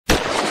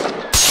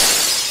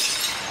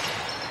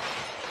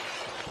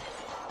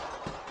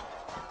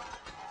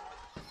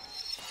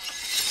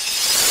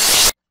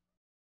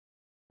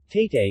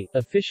Taytay,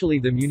 officially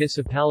the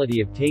municipality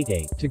of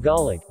Taytay,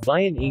 Tagalog,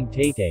 Bayan ng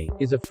Taytay,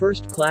 is a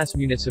first-class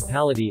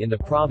municipality in the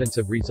province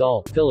of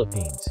Rizal,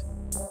 Philippines.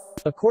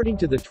 According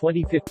to the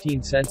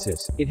 2015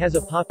 census, it has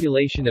a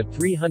population of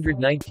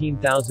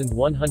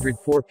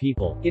 319,104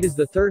 people. It is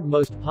the third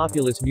most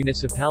populous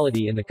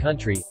municipality in the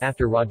country,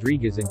 after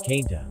Rodriguez and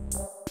Cainta.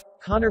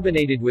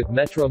 Conurbated with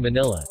Metro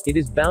Manila, it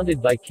is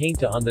bounded by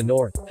Cainta on the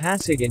north,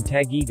 Pasig and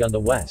Taguig on the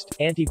west,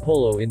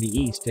 Antipolo in the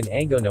east and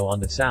Angono on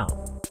the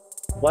south.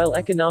 While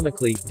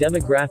economically,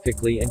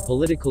 demographically and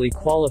politically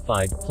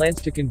qualified, plans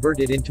to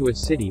convert it into a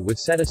city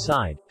was set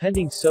aside,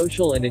 pending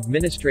social and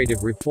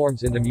administrative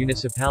reforms in the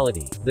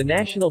municipality. The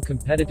National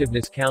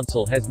Competitiveness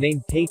Council has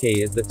named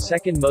Taytay as the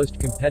second most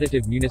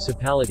competitive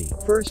municipality,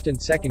 first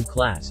and second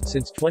class,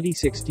 since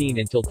 2016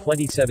 until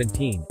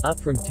 2017, up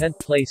from 10th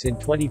place in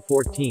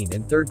 2014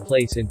 and 3rd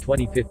place in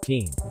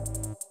 2015.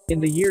 In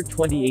the year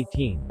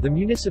 2018, the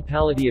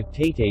municipality of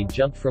Taytay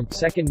jumped from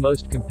second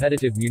most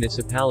competitive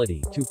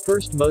municipality to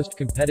first most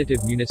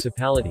competitive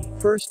municipality,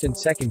 first and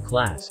second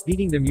class,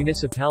 beating the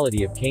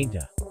municipality of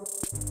Cainta.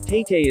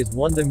 Taytay is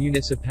one of the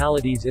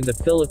municipalities in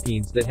the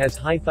Philippines that has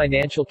high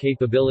financial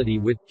capability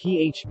with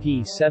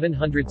PHP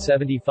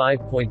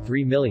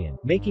 775.3 million,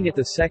 making it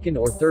the second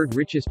or third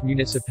richest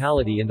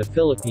municipality in the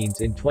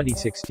Philippines in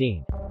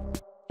 2016.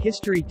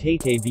 History.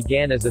 Taytay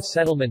began as a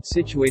settlement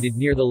situated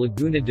near the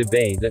Laguna de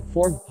Bay that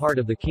formed part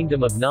of the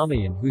Kingdom of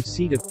Namayan, whose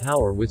seat of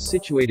power was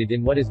situated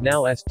in what is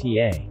now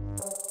Sta.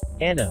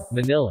 Ana,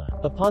 Manila.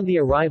 Upon the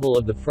arrival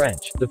of the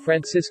French, the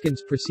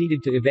Franciscans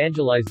proceeded to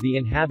evangelize the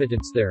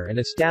inhabitants there and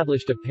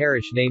established a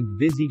parish named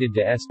Visita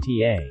de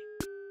Sta.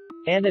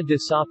 Ana de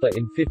Sapa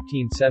in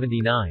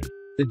 1579.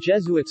 The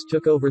Jesuits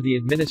took over the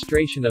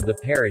administration of the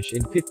parish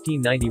in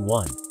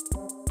 1591.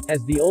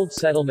 As the old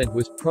settlement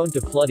was prone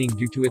to flooding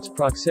due to its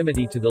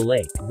proximity to the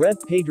lake, Rev.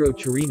 Pedro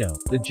Chirino,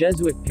 the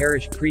Jesuit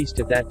parish priest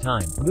at that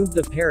time, moved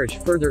the parish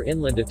further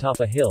inland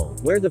atop a hill,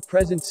 where the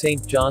present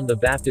St. John the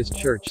Baptist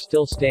Church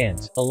still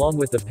stands. Along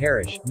with the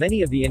parish,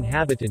 many of the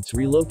inhabitants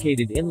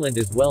relocated inland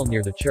as well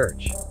near the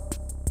church.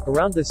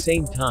 Around the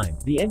same time,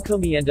 the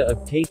encomienda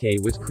of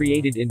Taytay was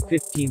created in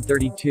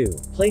 1532,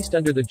 placed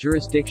under the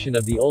jurisdiction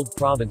of the old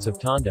province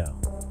of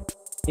Tondo.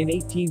 In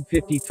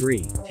 1853,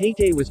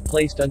 Taytay was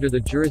placed under the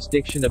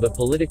jurisdiction of a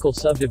political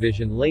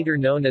subdivision later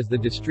known as the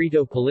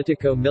Distrito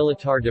Politico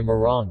Militar de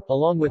Morong,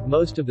 along with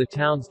most of the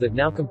towns that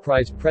now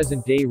comprise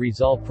present-day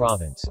Rizal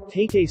Province.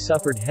 Taytay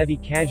suffered heavy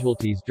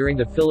casualties during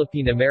the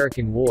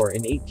Philippine-American War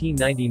in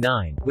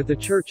 1899, with the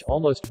church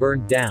almost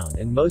burned down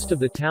and most of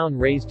the town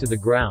razed to the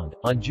ground.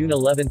 On June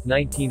 11,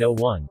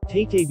 1901,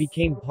 Taytay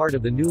became part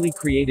of the newly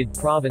created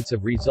province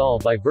of Rizal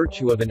by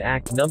virtue of an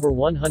Act No.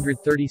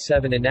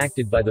 137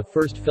 enacted by the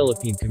First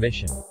Philippine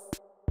Commission.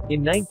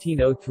 In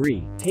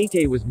 1903,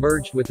 Taytay was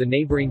merged with the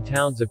neighboring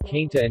towns of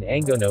Cainta and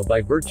Angono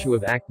by virtue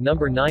of Act No.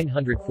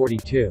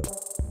 942.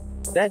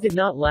 That did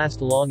not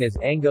last long as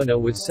Angono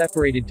was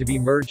separated to be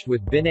merged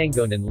with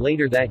Binangonan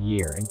later that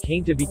year and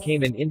Cainta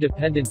became an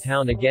independent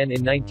town again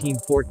in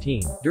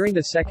 1914. During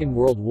the Second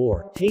World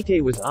War,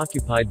 Taytay was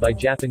occupied by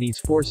Japanese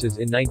forces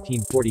in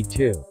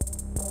 1942.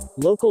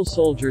 Local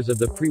soldiers of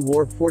the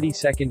pre-war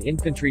 42nd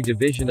Infantry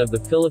Division of the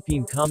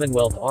Philippine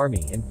Commonwealth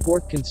Army and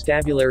 4th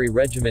Constabulary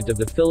Regiment of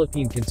the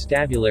Philippine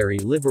Constabulary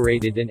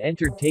liberated and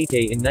entered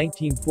Taytay in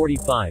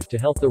 1945 to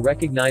help the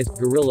recognized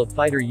guerrilla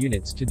fighter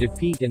units to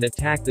defeat and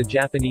attack the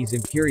Japanese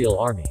Imperial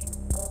Army.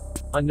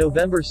 On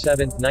November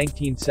 7,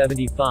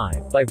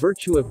 1975, by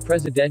virtue of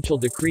Presidential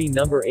Decree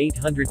No.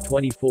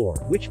 824,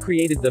 which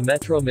created the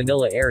Metro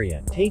Manila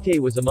area, Taytay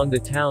was among the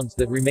towns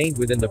that remained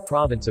within the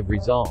province of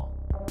Rizal.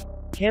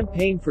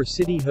 Campaign for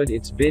cityhood.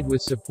 Its bid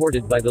was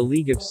supported by the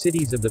League of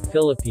Cities of the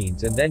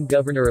Philippines and then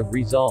Governor of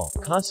Rizal,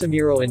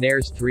 Casimiro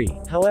Inares III.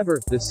 However,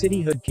 the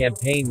cityhood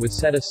campaign was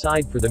set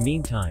aside for the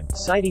meantime,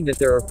 citing that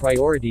there are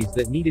priorities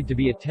that needed to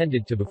be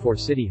attended to before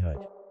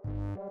cityhood.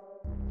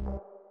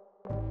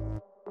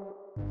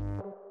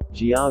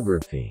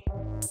 Geography.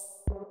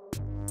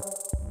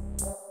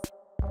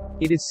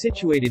 It is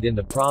situated in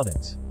the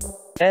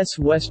province's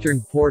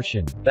western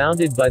portion,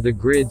 bounded by the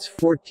grid's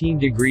 14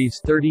 degrees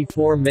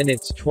 34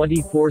 minutes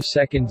 24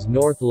 seconds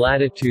north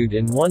latitude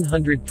and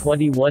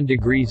 121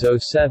 degrees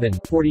 07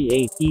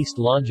 48 east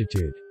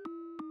longitude.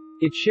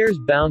 It shares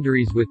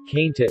boundaries with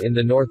Cainta in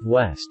the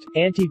northwest,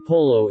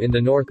 Antipolo in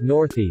the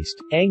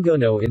north-northeast,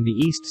 Angono in the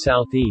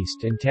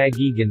east-southeast and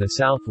Taguig in the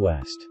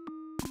southwest.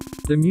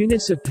 The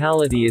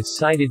municipality is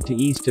sited to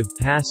east of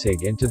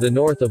Pasig and to the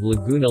north of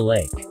Laguna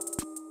Lake.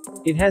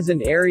 It has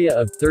an area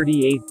of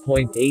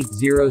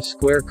 38.80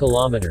 square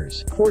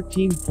kilometers,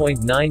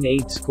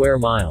 14.98 square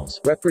miles,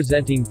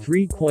 representing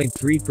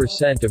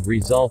 3.3% of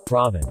Rizal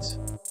Province's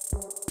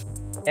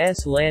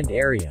land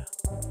area.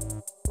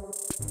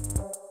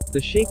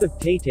 The shape of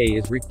Taytay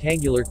is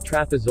rectangular,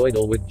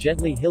 trapezoidal with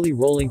gently hilly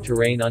rolling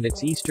terrain on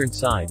its eastern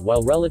side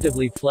while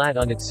relatively flat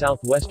on its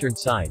southwestern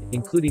side,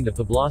 including the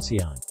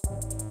Poblacion.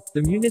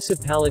 The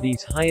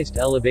municipality's highest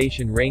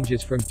elevation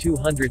ranges from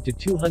 200 to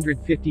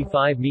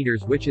 255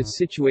 meters, which is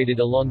situated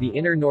along the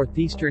inner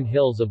northeastern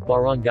hills of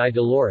Barangay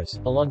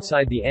Dolores,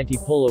 alongside the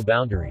Antipolo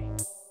boundary.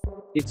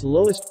 Its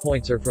lowest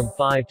points are from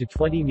 5 to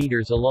 20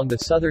 meters along the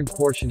southern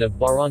portion of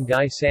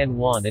Barangay San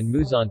Juan and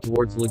Muzon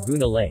towards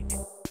Laguna Lake.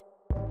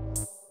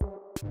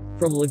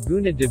 From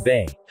Laguna de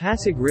Bay,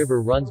 Pasig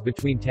River runs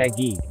between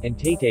Taguig and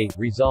Taytay,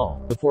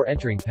 Rizal, before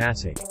entering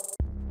Pasig.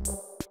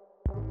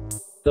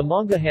 The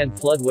Mangahan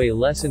floodway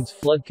lessens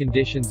flood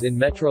conditions in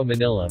Metro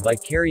Manila by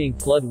carrying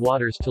flood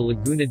waters to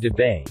Laguna de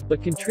Bay,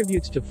 but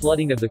contributes to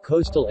flooding of the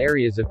coastal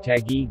areas of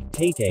Taguig,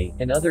 Taytay,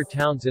 and other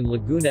towns in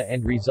Laguna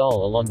and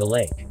Rizal along the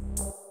lake.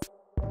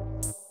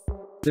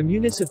 The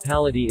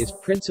municipality is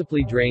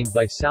principally drained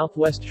by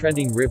southwest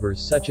trending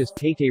rivers such as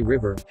Taytay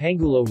River,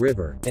 Pangulo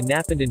River, and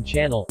Napandan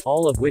Channel,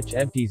 all of which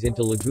empties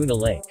into Laguna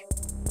Lake.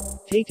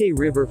 Taytay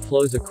River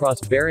flows across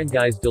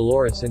barangays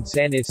Dolores and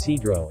San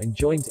Isidro and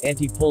joins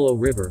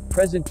Antipolo River,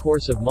 present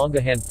course of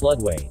Mangahan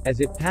floodway, as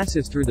it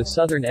passes through the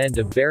southern end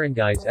of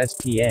barangays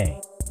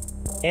Sta.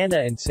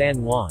 Ana and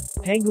San Juan.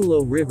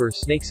 Pangulo River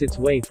snakes its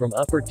way from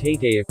Upper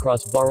Taytay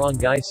across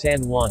Barangay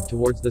San Juan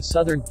towards the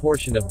southern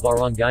portion of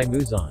Barangay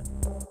Muzon.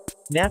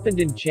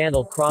 Napandan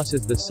Channel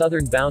crosses the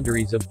southern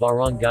boundaries of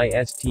Barangay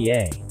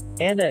Sta.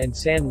 Ana and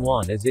San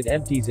Juan as it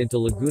empties into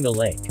Laguna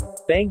Lake.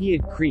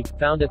 Banguiad Creek,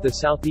 found at the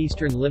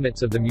southeastern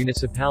limits of the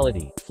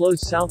municipality,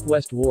 flows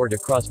southwestward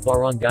across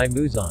Barangay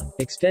Muzon,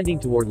 extending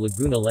toward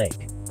Laguna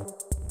Lake.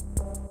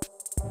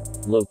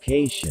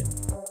 Location: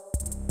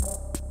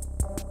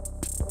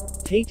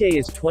 Taytay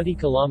is 20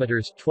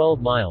 kilometers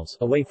 12 miles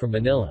away from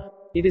Manila.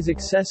 It is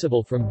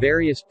accessible from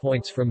various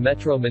points from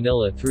Metro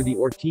Manila through the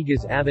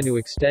Ortigas Avenue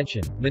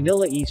extension,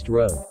 Manila East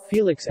Road,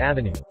 Felix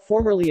Avenue,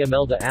 formerly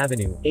Imelda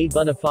Avenue, A.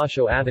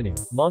 Bonifacio Avenue,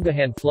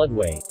 Mangahan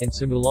Floodway, and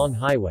Simulong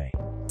Highway.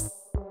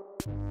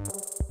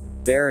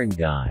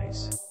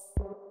 Barangays.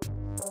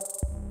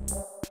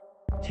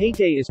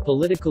 Taytay is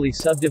politically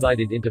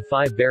subdivided into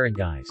 5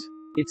 barangays.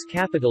 Its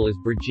capital is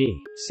Burji.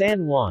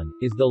 San Juan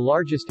is the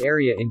largest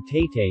area in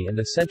Taytay and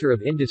the center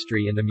of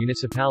industry in the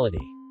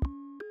municipality.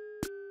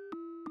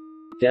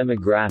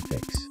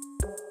 Demographics.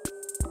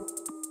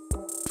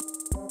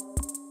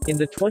 In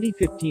the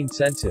 2015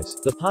 census,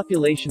 the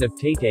population of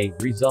Taytay,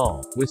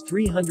 Rizal, was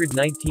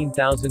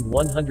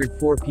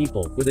 319,104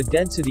 people, with a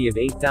density of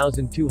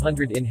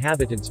 8,200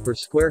 inhabitants per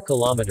square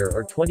kilometer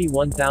or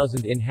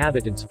 21,000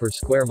 inhabitants per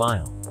square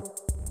mile.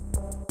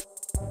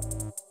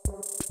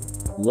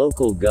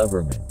 Local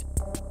government.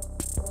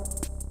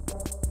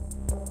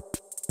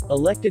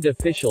 Elected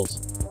officials: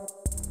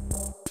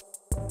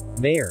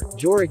 Mayor,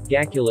 Jorik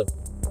Gacula.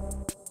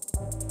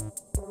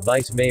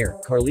 Vice Mayor,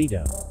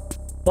 Carlito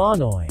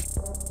Bonoy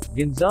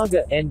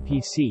Gonzaga,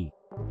 NPC.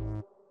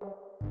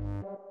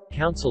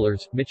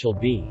 Councilors, Mitchell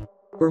B.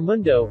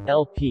 Bermundo,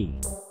 LP.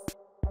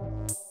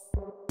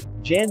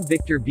 Jan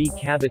Victor B.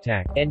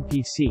 Cabatac,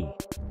 NPC.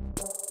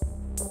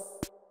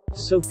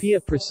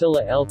 Sofia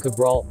Priscilla L.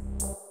 Cabral.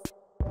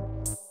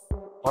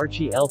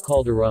 Archie L.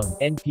 Calderon,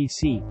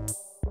 NPC.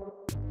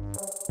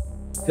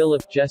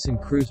 Philip Jessen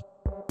Cruz.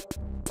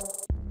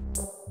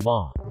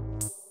 Ma.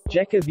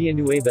 Jeca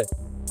Villanueva.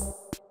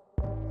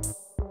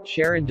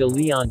 Sharon de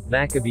Leon,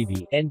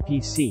 Macabibi,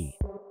 NPC.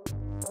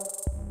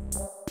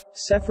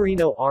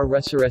 Seferino R.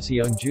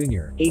 Resurreccion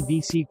Jr.,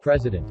 ABC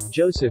President,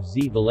 Joseph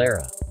Z.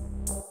 Valera.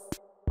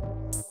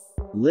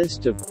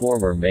 List of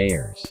former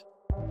mayors.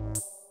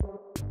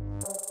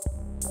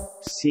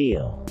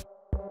 Seal.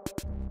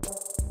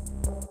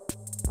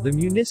 The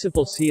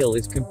municipal seal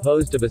is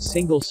composed of a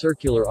single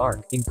circular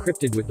arc,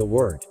 encrypted with the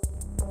word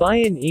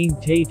Bayan ng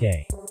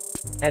Taytay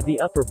at the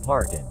upper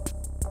part and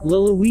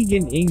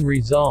Lalawigan ng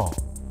Rizal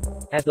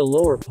at the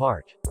lower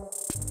part.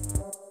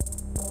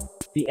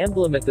 The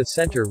emblem at the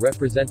center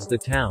represents the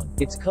town.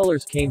 Its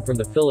colors came from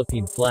the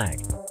Philippine flag.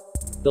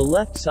 The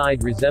left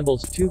side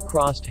resembles 2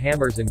 crossed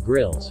hammers and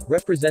grills,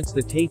 represents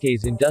the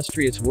Taytay's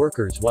industrious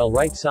workers, while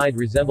right side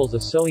resembles a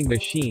sewing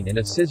machine and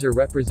a scissor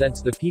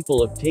represents the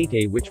people of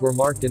Taytay, which were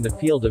marked in the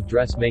field of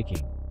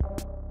dressmaking.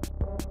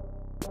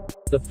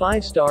 The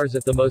 5 stars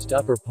at the most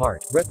upper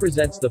part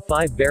represents the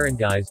 5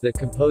 barangays that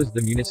compose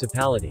the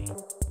municipality.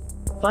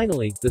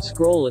 Finally, the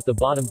scroll at the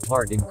bottom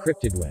part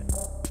encrypted with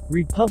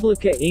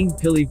Republica ng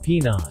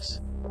Pilipinas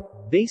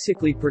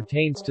basically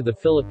pertains to the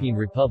Philippine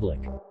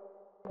Republic.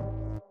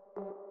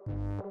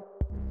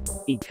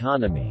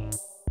 Economy.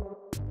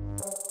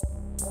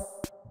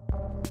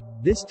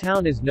 This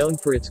town is known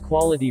for its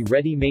quality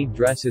ready-made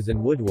dresses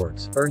and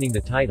woodworks, earning the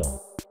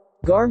title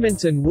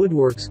Garments and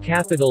Woodworks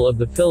Capital of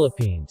the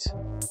Philippines.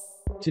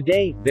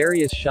 Today,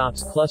 various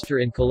shops cluster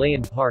in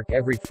Calayan Park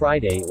every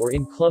Friday or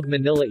in Club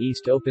Manila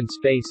East open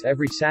space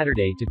every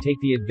Saturday to take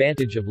the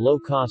advantage of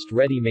low-cost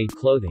ready-made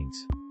clothings.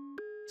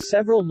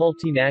 Several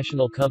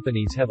multinational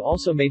companies have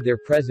also made their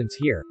presence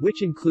here,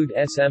 which include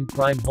SM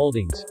Prime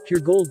Holdings,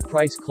 Pure Gold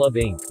Price Club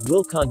Inc.,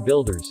 Wilcon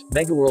Builders,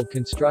 Megaworld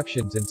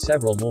Constructions and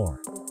several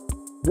more.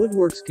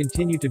 Woodworks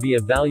continue to be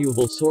a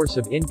valuable source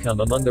of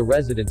income among the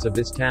residents of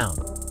this town.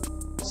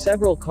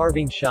 Several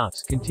carving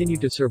shops continue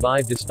to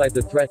survive despite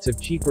the threats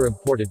of cheaper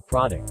imported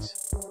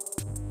products.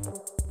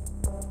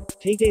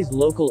 Taytay's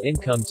local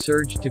income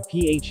surged to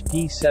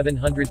PHP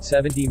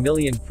 770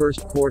 million first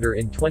quarter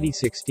in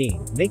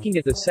 2016, making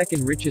it the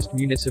second richest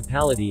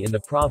municipality in the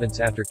province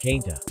after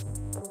Cainta.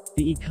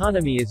 The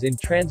economy is in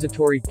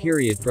transitory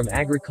period from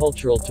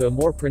agricultural to a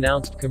more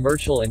pronounced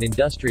commercial and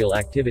industrial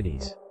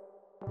activities.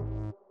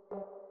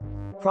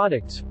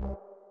 Products: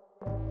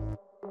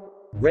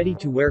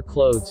 ready-to-wear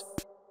clothes,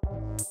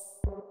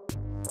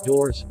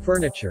 doors,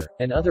 furniture,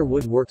 and other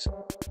woodworks,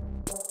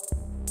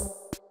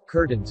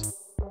 curtains,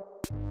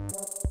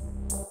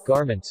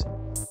 garments,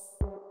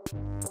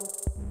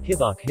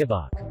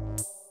 hibak.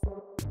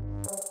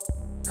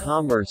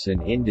 Commerce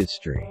and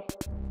industry.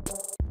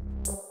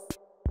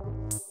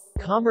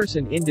 Commerce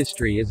and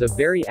industry is a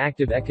very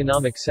active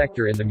economic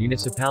sector in the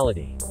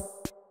municipality.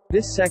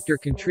 This sector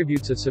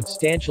contributes a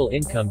substantial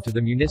income to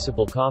the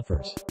municipal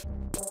coffers.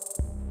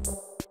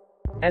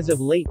 As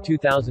of late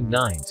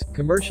 2009s,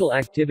 commercial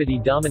activity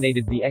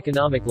dominated the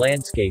economic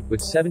landscape with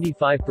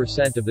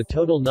 75% of the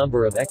total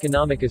number of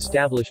economic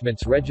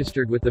establishments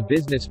registered with the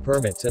Business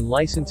Permits and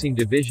Licensing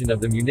Division of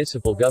the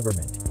municipal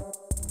government.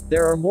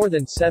 There are more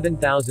than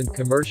 7,000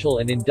 commercial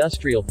and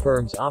industrial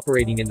firms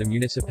operating in the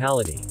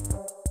municipality.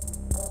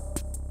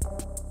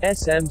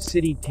 SM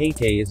City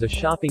Taytay is a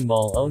shopping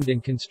mall owned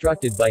and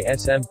constructed by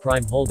SM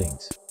Prime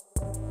Holdings.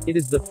 It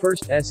is the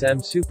first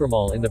SM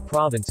supermall in the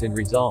province in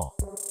Rizal.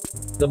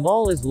 The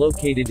mall is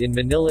located in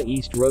Manila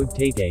East Road,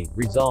 Taytay,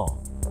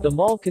 Rizal. The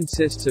mall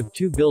consists of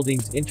two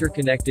buildings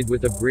interconnected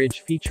with a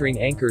bridge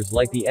featuring anchors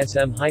like the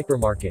SM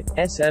Hypermarket,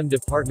 SM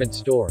Department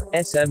Store,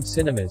 SM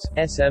Cinemas,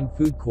 SM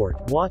Food Court,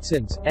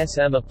 Watson's,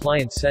 SM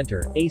Appliance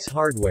Center, Ace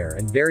Hardware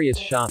and various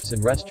shops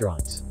and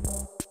restaurants.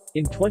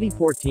 In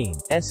 2014,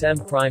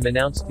 SM Prime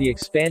announced the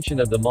expansion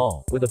of the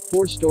mall, with a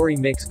 4-story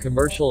mixed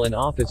commercial and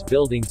office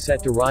building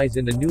set to rise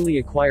in the newly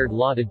acquired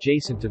lot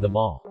adjacent to the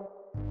mall.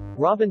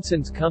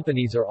 Robinson's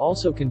companies are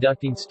also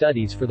conducting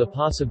studies for the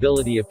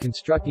possibility of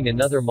constructing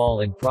another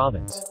mall in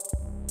province.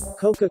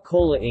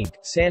 Coca-Cola Inc.,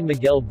 San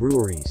Miguel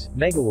Breweries,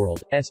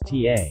 Megaworld,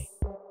 STA.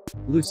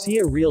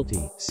 Lucia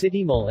Realty,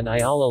 City Mall and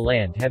Ayala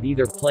Land have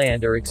either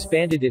planned or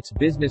expanded its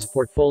business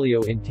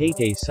portfolio in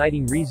Taytay,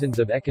 citing reasons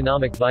of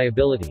economic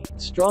viability,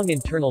 strong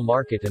internal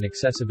market and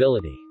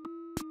accessibility.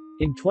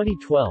 In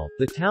 2012,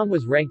 the town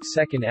was ranked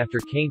second after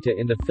Cainta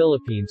in the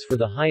Philippines for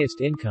the highest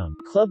income.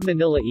 Club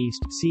Manila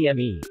East,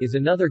 CME, is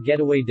another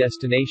getaway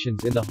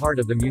destinations in the heart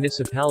of the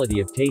municipality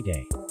of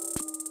Taytay.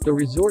 The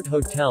resort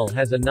hotel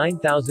has a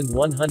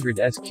 9,100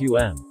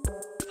 SQM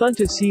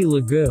Fantasy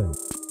Lagoon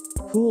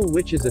pool,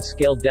 which is a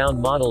scaled-down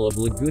model of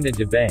Laguna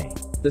de Bay.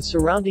 The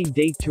surrounding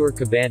day tour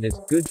cabanas,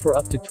 good for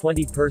up to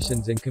 20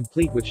 persons and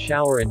complete with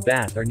shower and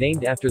bath, are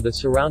named after the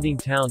surrounding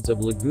towns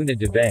of Laguna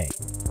de Bay.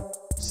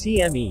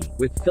 CME,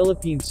 with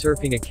Philippine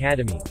Surfing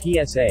Academy,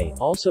 PSA,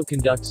 also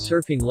conducts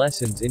surfing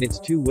lessons in its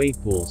two wave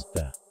pools,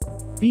 the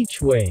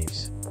Beach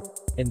Waves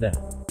and the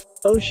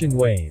Ocean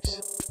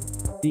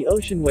Waves. The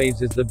Ocean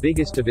Waves is the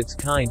biggest of its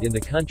kind in the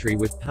country,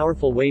 with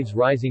powerful waves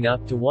rising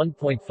up to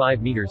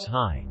 1.5 meters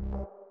high.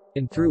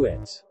 And through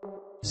its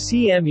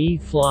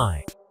CME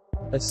Fly,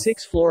 a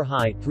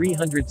 6-floor-high,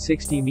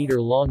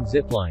 360-meter-long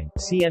zipline,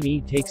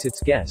 CME takes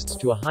its guests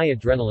to a high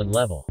adrenaline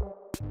level.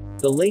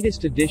 The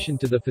latest addition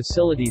to the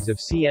facilities of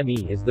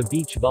CME is the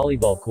beach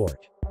volleyball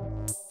court.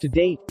 To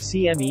date,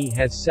 CME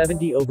has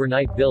 70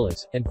 overnight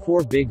villas, and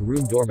 4 big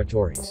room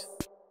dormitories.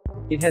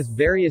 It has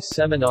various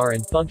seminar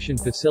and function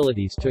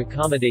facilities to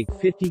accommodate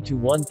 50 to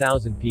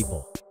 1,000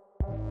 people.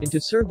 And to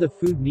serve the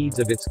food needs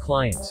of its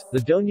clients, the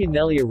Doña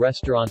Nelia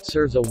restaurant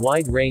serves a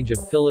wide range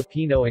of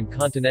Filipino and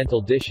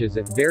continental dishes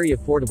at very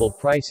affordable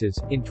prices.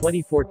 In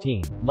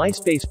 2014,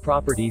 MySpace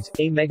Properties,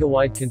 a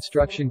Megawide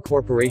Construction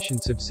Corporation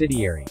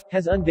subsidiary,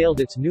 has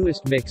unveiled its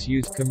newest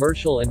mixed-use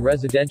commercial and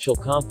residential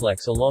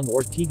complex along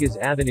Ortigas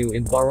Avenue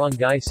in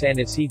Barangay San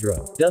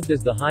Isidro, dubbed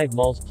as the Hive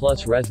Malls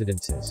Plus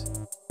Residences.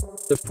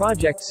 The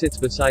project sits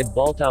beside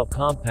Baltao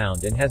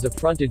compound and has a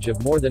frontage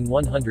of more than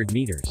 100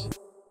 meters.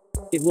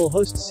 It will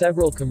host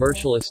several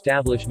commercial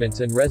establishments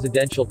and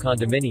residential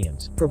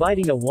condominiums,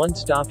 providing a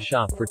one-stop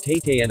shop for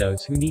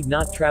Taytayenos who need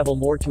not travel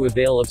more to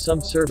avail of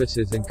some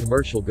services and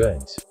commercial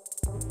goods.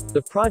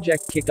 The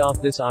project kicked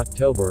off this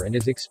October and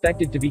is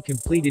expected to be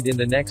completed in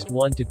the next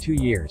 1 to 2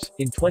 years.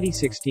 In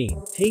 2016,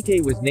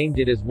 Taytay was named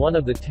it as one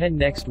of the 10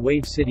 next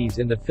wave cities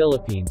in the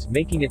Philippines,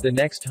 making it the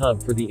next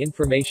hub for the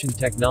information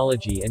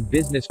technology and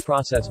business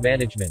process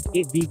management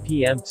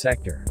 (BPM)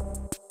 sector.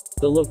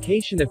 The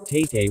location of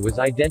Taytay was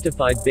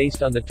identified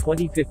based on the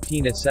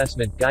 2015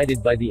 assessment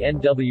guided by the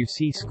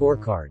NWC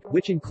scorecard,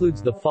 which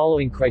includes the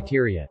following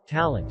criteria: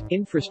 talent,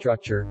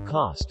 infrastructure,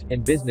 cost,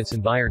 and business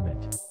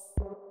environment.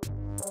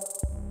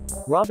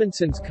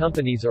 Robinson's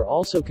companies are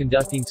also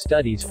conducting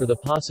studies for the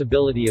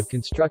possibility of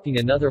constructing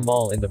another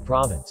mall in the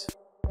province.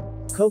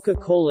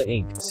 Coca-Cola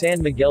Inc.,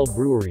 San Miguel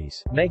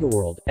Breweries,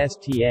 Megaworld,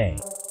 STA.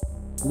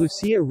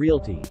 Lucia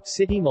Realty,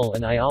 City Mall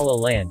and Ayala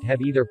Land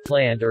have either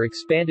planned or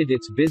expanded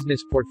its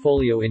business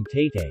portfolio in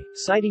Taytay,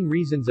 citing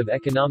reasons of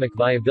economic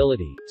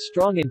viability,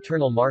 strong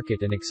internal market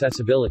and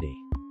accessibility.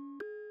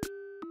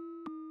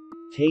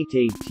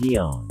 Taytay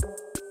Tiangge.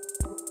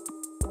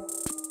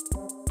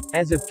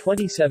 As of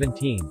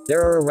 2017,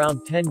 there are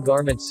around 10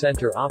 garment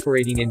center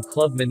operating in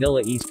Club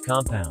Manila East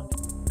compound.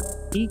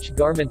 Each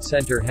garment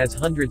center has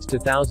hundreds to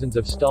thousands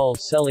of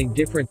stalls selling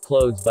different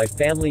clothes by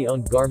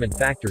family-owned garment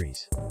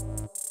factories.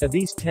 Of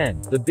these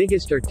 10, the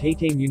biggest are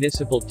Taytay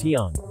Municipal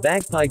Tiangge,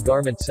 Bagpai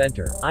Garment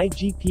Center,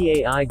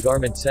 IGPAI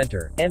Garment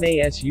Center,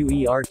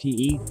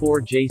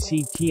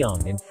 MASUERTE4JC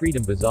Tiangge and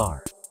Freedom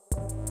Bazaar.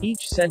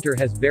 Each center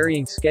has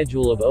varying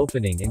schedule of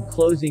opening and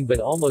closing, but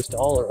almost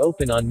all are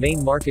open on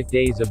main market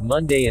days of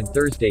Monday and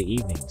Thursday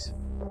evenings.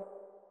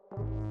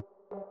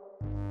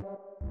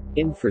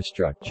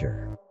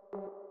 Infrastructure.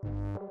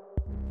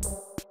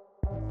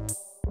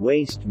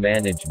 Waste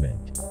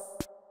management.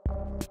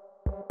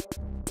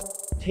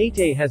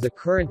 Taytay has a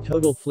current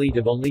total fleet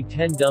of only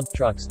 10 dump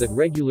trucks that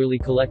regularly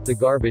collect the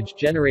garbage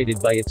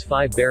generated by its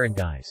 5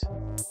 barangays.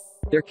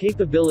 Their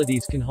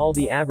capabilities can haul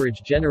the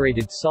average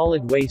generated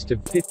solid waste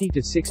of 50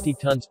 to 60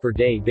 tons per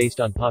day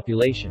based on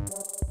population.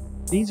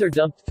 These are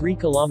dumped 3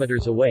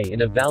 kilometers away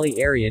in a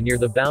valley area near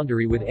the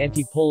boundary with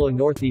Antipolo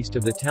northeast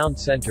of the town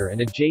center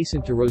and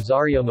adjacent to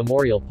Rosario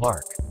Memorial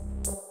Park.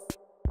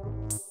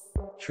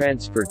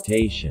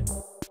 Transportation.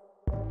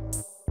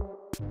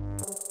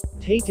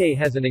 Taytay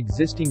has an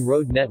existing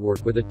road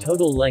network with a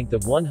total length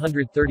of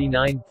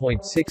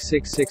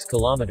 139.666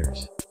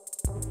 kilometers.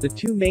 The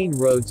 2 main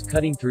roads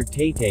cutting through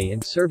Taytay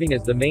and serving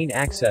as the main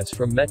access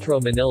from Metro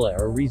Manila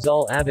are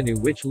Rizal Avenue,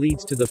 which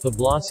leads to the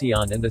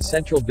Poblacion and the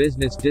central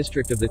business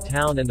district of the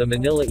town, and the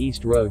Manila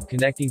East Road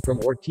connecting from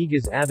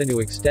Ortigas Avenue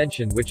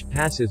extension, which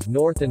passes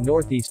north and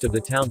northeast of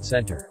the town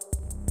center.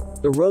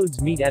 The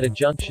roads meet at a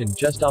junction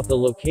just off the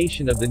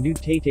location of the new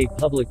Taytay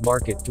Public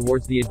Market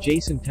towards the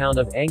adjacent town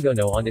of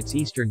Angono on its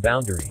eastern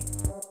boundary.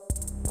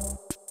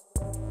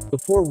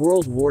 Before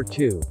World War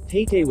II,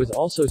 Taytay was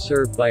also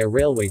served by a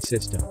railway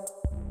system.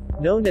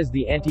 Known as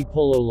the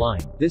Antipolo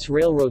Line, this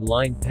railroad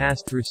line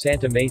passed through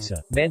Santa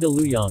Mesa,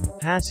 Mandaluyong,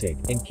 Pasig,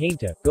 and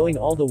Cainta, going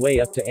all the way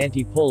up to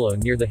Antipolo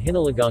near the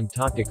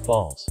Hinalagang-Toctic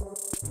Falls.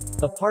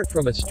 Apart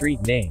from a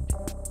street named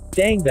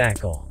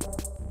Dangbakal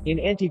in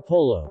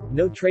Antipolo,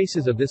 no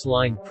traces of this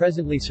line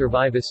presently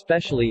survive,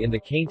 especially in the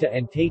Cainta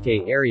and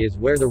Taytay areas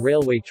where the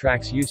railway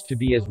tracks used to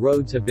be, as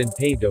roads have been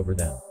paved over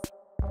them.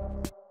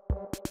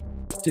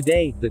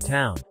 Today, the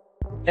town's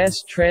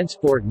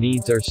transport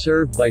needs are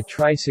served by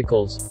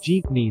tricycles,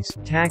 jeepneys,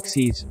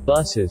 taxis,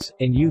 buses,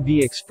 and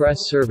UV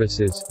Express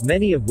services,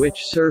 many of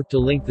which serve to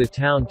link the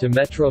town to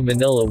Metro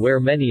Manila,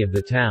 where many of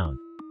the town's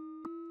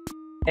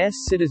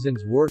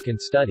citizens work and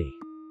study.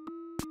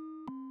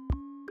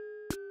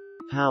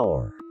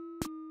 Power.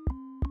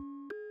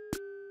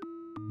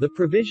 The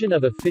provision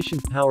of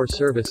efficient power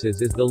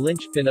services is the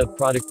linchpin of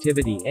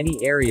productivity. Any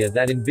area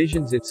that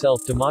envisions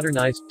itself to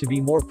modernize, to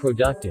be more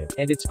productive,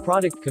 and its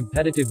product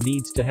competitive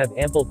needs to have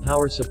ample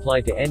power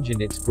supply to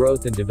engine its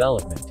growth and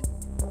development.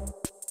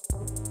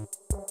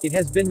 It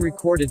has been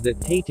recorded that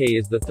Taytay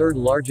is the 3rd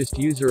largest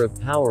user of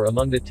power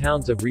among the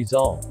towns of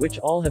Rizal, which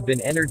all have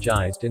been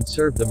energized and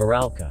serve the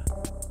Meralco.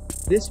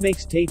 This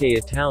makes Taytay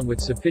a town with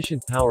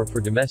sufficient power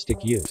for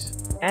domestic use.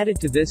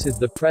 Added to this is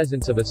the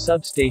presence of a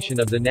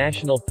substation of the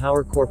National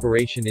Power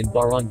Corporation in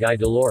Barangay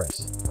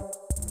Dolores.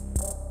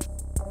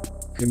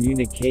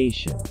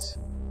 Communications.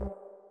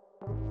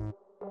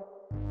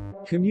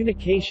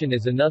 Communication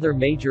is another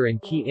major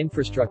and key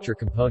infrastructure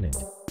component.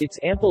 Its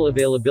ample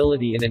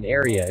availability in an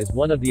area is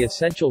one of the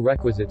essential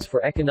requisites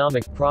for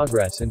economic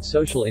progress and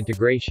social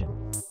integration.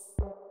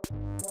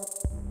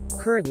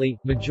 Currently,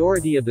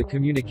 majority of the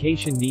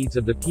communication needs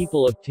of the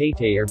people of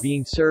Taytay are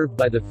being served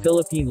by the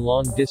Philippine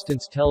Long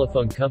Distance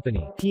Telephone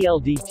Company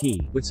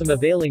 (PLDT), with some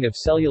availing of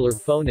cellular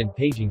phone and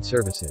paging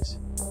services.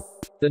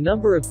 The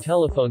number of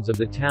telephones of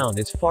the town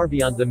is far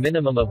beyond the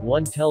minimum of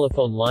 1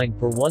 telephone line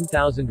per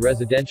 1,000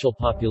 residential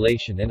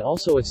population, and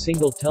also a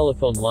single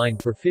telephone line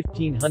per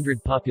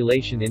 1,500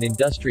 population in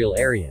industrial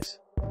areas.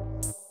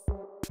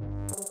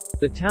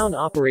 The town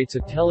operates a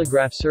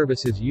telegraph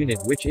services unit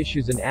which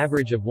issues an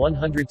average of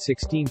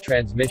 116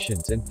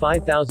 transmissions and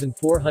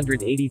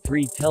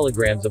 5,483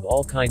 telegrams of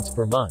all kinds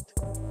per month.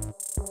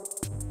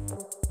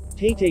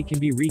 Taytay can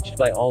be reached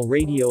by all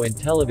radio and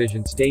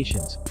television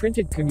stations.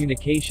 Printed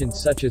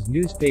communications such as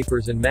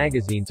newspapers and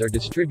magazines are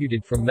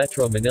distributed from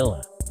Metro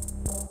Manila.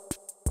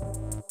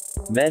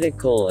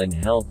 Medical and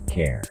health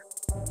care.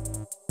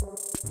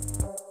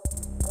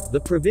 The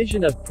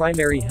provision of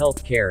primary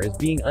health care is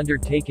being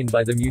undertaken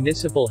by the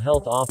Municipal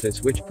Health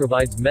Office, which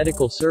provides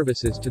medical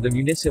services to the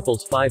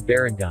municipal's 5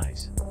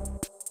 barangays.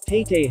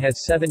 Taytay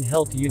has 7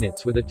 health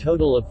units with a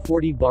total of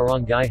 40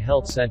 barangay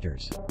health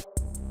centers.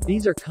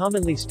 These are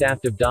commonly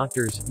staffed of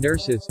doctors,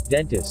 nurses,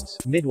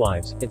 dentists,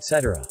 midwives,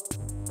 etc.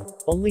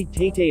 Only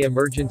Taytay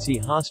Emergency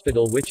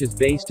Hospital, which is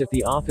based at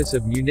the Office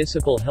of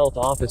Municipal Health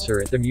Officer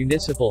at the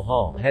Municipal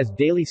Hall, has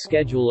daily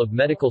schedule of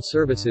medical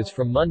services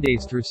from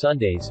Mondays through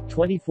Sundays,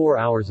 24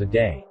 hours a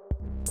day.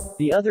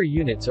 The other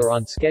units are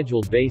on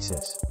scheduled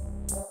basis.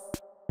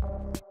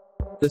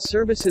 The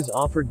services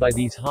offered by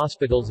these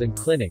hospitals and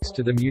clinics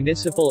to the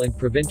municipal and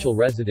provincial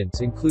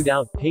residents include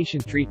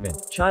outpatient treatment,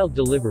 child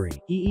delivery,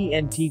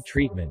 EENT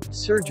treatment,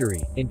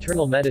 surgery,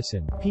 internal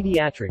medicine,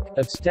 pediatric,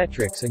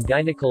 obstetrics and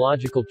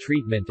gynecological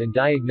treatment and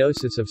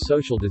diagnosis of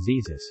social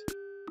diseases.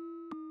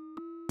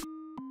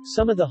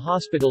 Some of the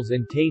hospitals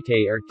in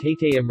Taytay are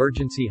Taytay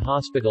Emergency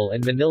Hospital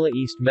and Manila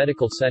East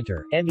Medical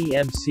Center,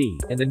 MEMC,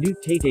 and the new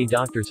Taytay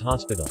Doctors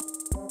Hospital.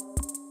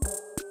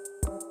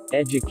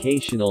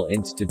 Educational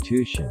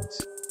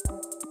institutions.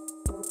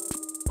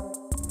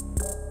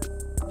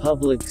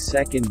 Public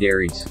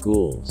secondary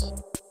schools.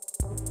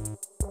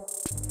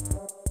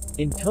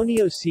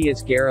 Antonio C.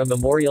 Esguerra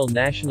Memorial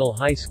National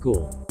High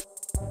School,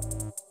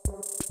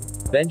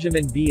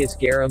 Benjamin B.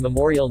 Esguerra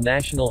Memorial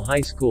National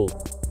High School,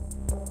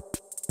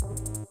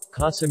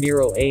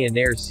 Casimiro A.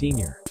 Anair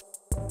Sr.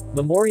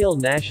 Memorial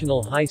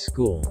National High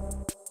School,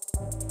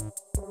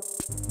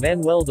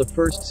 Manuel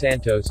I.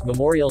 Santos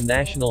Memorial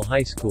National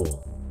High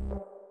School,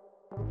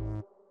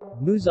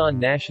 Muzon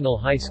National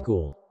High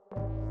School,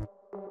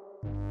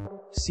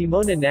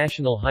 Simona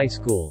National High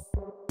School,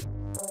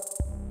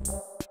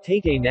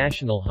 Taytay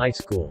National High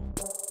School.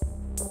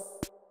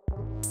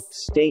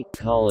 State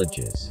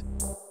colleges.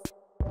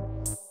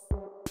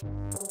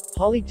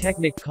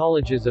 Polytechnic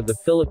Colleges of the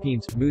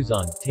Philippines,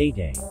 Muzon,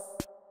 Taytay.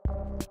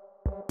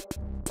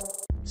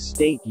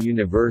 State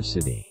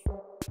University.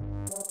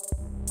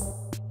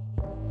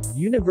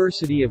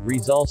 University of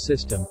Rizal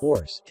System,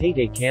 ORS,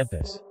 Taytay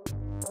Campus.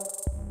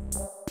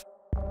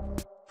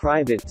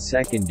 Private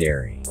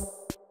secondary.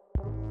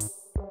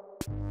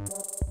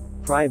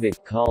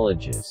 Private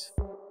colleges.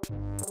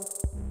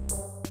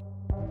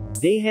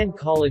 Dahan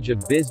College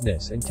of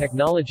Business and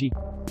Technology,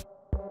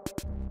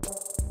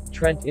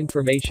 Trent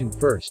Information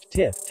First,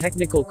 TIF,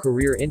 Technical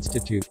Career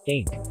Institute,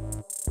 Inc.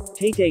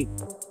 Taytay,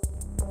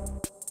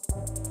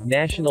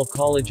 National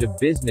College of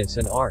Business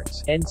and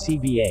Arts,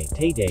 NCBA,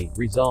 Taytay,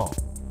 Rizal.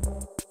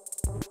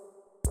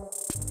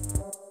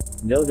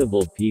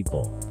 Notable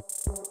people.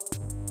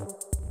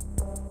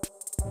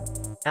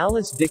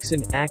 Alice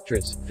Dixon,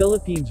 actress,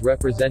 Philippines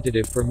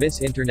representative for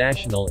Miss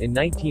International in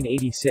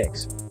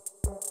 1986.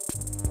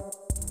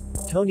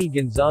 Tony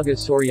Gonzaga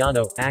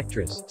Soriano,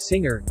 actress,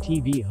 singer,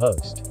 TV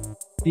host.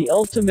 The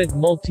ultimate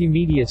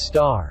multimedia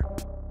star.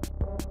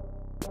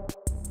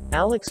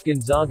 Alex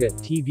Gonzaga,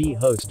 TV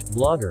host,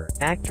 blogger,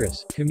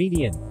 actress,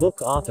 comedian,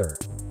 book author.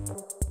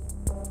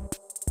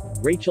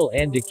 Rachel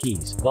Ann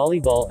DeKeys,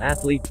 volleyball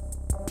athlete.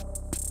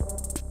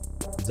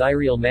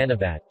 Zyril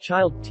Manabat,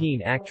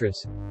 child-teen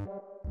actress.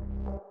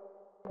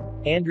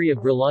 Andrea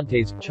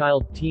Brillantes,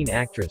 child-teen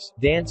actress,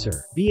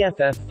 dancer,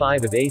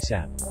 BFF5 of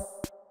ASAP.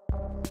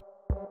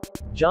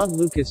 John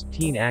Lucas,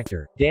 teen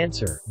actor,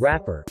 dancer,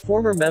 rapper,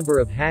 former member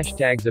of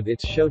Hashtags of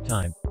It's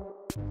Showtime.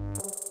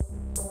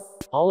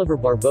 Oliver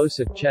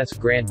Barbosa, chess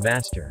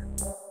grandmaster.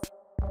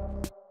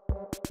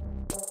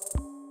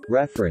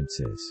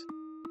 References.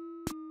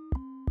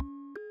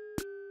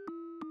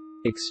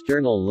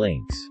 External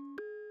links.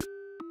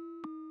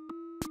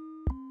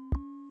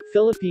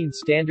 Philippine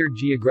Standard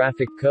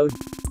Geographic Code,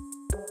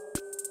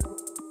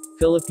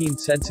 Philippine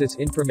Census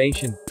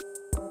Information,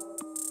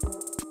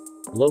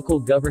 Local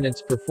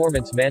Governance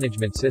Performance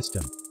Management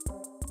System.